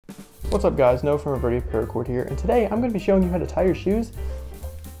What's up guys, Noah from Reverdia Paracord here, and today I'm going to be showing you how to tie your shoes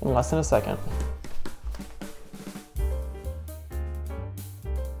in less than a second.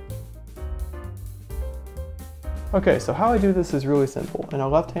 Okay, so how I do this is really simple. In our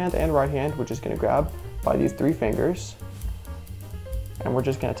left hand and right hand, we're just going to grab by these 3 fingers, and we're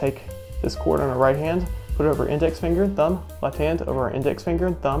just going to take this cord on our right hand, put it over index finger and thumb, left hand over our index finger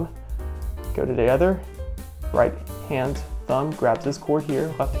and thumb, go to the other, right hand, thumb grabs this cord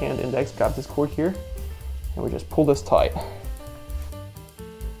here, left hand index grabs this cord here, and we just pull this tight.